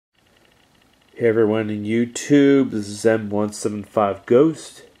Hey everyone in YouTube, this is M175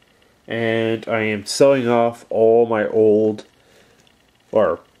 Ghost, and I am selling off all my old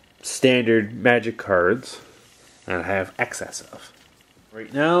or standard magic cards that I have excess of.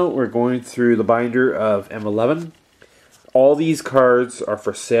 Right now we're going through the binder of M11. All these cards are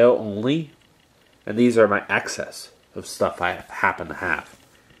for sale only, and these are my excess of stuff I happen to have.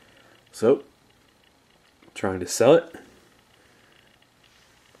 So, trying to sell it.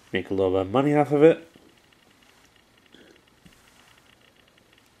 Make a little bit of money off of it.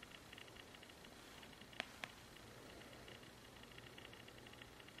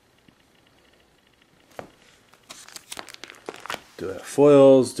 Do have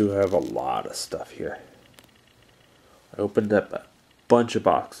foils, do have a lot of stuff here. I opened up a bunch of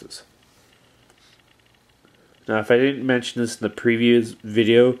boxes. Now if I didn't mention this in the previous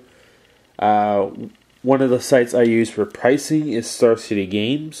video, one of the sites I use for pricing is Star City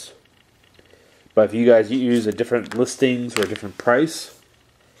Games. But if you guys use a different listings or a different price,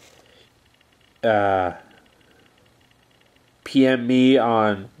 PM me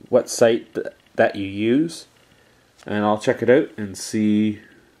on what site that you use, and I'll check it out and see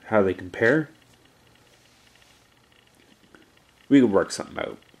how they compare. We can work something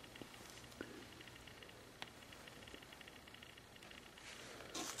out.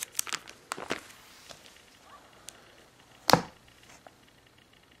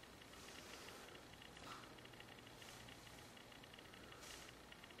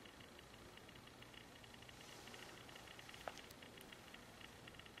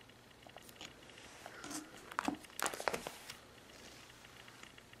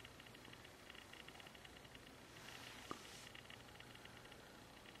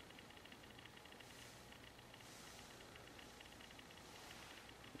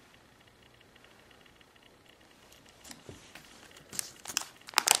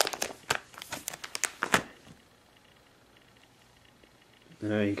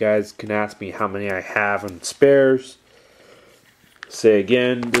 You guys can ask me how many I have in spares. Say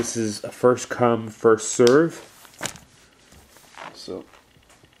again, this is a first come, first serve. So,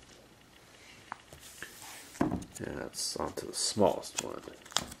 that's onto the smallest one.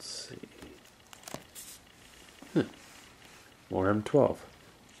 Let's see. More M12.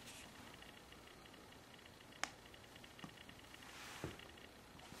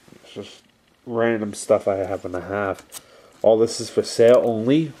 It's just random stuff I happen to have. All this is for sale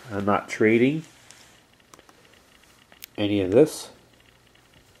only. I'm not trading any of this.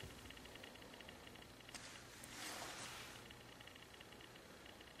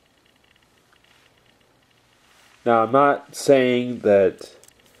 Now, I'm not saying that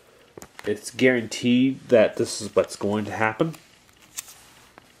it's guaranteed that this is what's going to happen.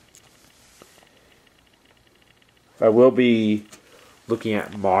 I will be looking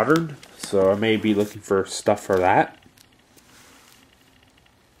at modern, so I may be looking for stuff for that.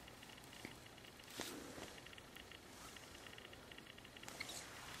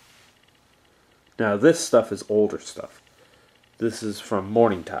 Now this stuff is older stuff. This is from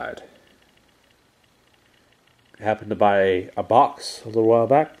Morningtide. I happened to buy a box a little while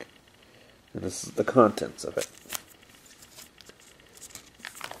back, and this is the contents of it.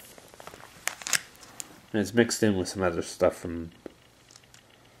 And it's mixed in with some other stuff from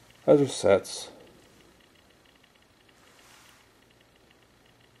other sets.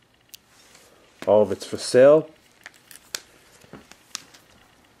 All of it's for sale.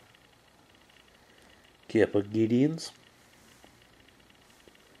 Couple Gideons.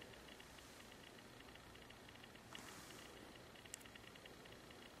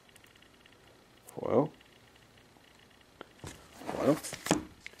 Well.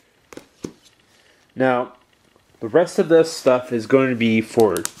 Now, the rest of this stuff is going to be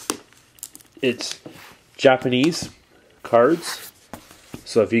for it's Japanese cards.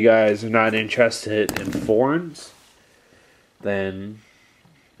 So if you guys are not interested in foreigns, then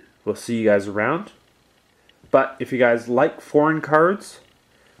we'll see you guys around. But if you guys like foreign cards,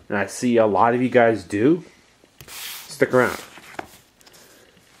 and I see a lot of you guys do, stick around.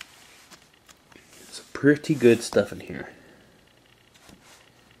 There's pretty good stuff in here.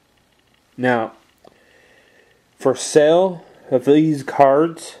 Now, for sale of these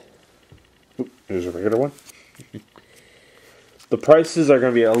cards, there's a regular one. The prices are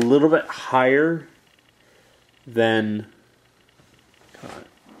going to be a little bit higher than,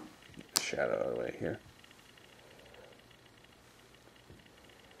 shadow out of the way here,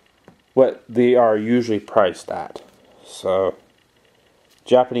 what they are usually priced at. So,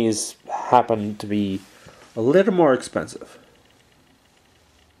 Japanese happen to be a little more expensive.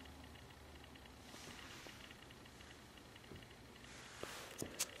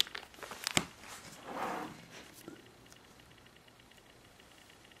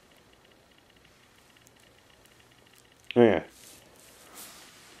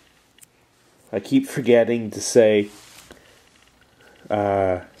 I keep forgetting to say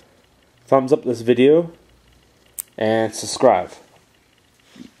thumbs up this video and subscribe.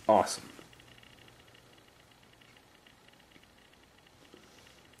 Awesome.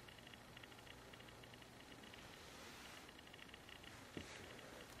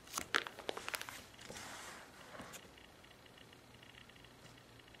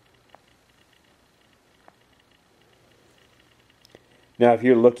 Now, if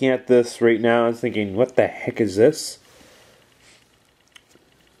you're looking at this right now and thinking, what the heck is this?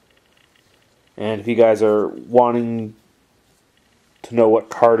 And if you guys are wanting to know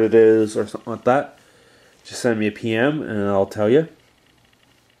what card it is or something like that, just send me a PM and I'll tell you.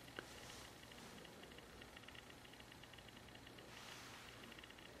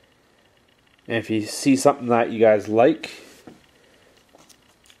 And if you see something that you guys like,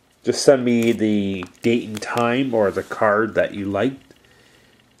 just send me the date and time or the card that you liked,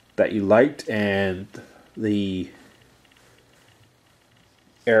 and the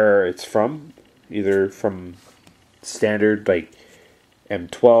era it's from, either from standard like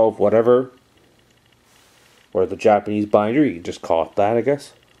M12, whatever, or the Japanese binder. You can just call it that, I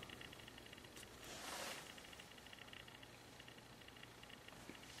guess.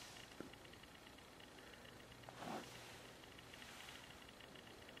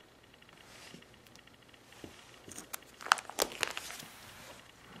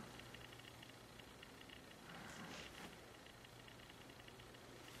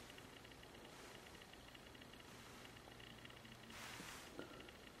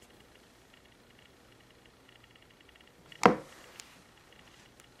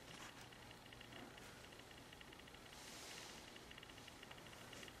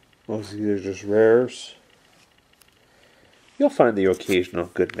 Most of these are just rares. You'll find the occasional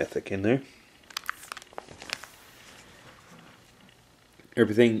good mythic in there.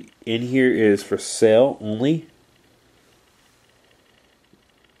 Everything in here is for sale only.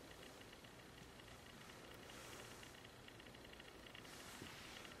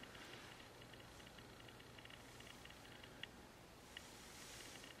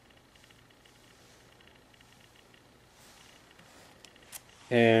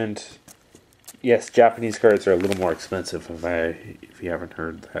 And yes, Japanese cards are a little more expensive if you haven't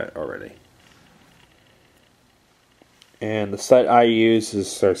heard that already. And the site I use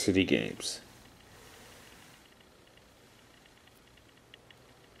is Star City Games.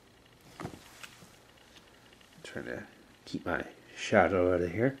 I'm trying to keep my shadow out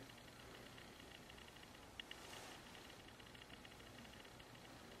of here.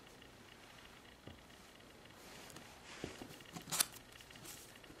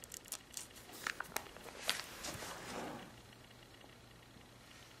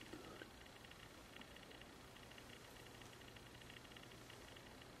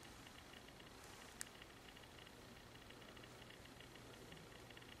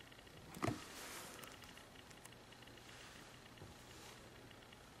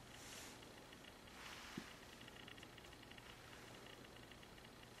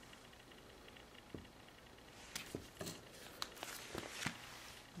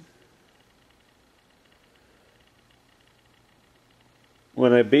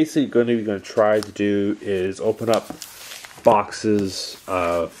 What I'm basically going to try to do is open up boxes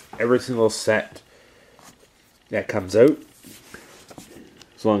of every single set that comes out,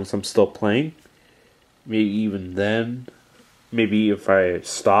 as long as I'm still playing. Maybe even then, maybe if I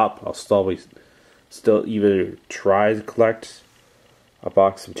stop, I'll still either try to collect a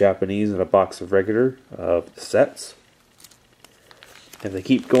box of Japanese and a box of regular of the sets. If they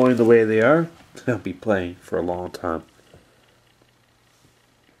keep going the way they are, I'll be playing for a long time.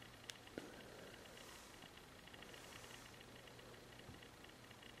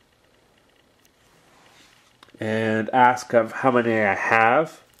 And ask of how many I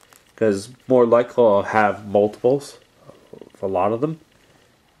have, because more likely I'll have multiples of a lot of them,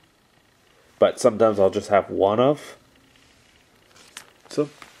 but sometimes I'll just have one of. So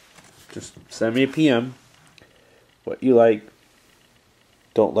just send me a PM, what you like,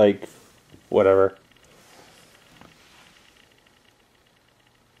 don't like, whatever.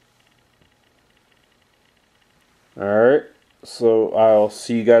 Alright, so I'll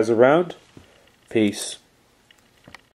see you guys around. Peace.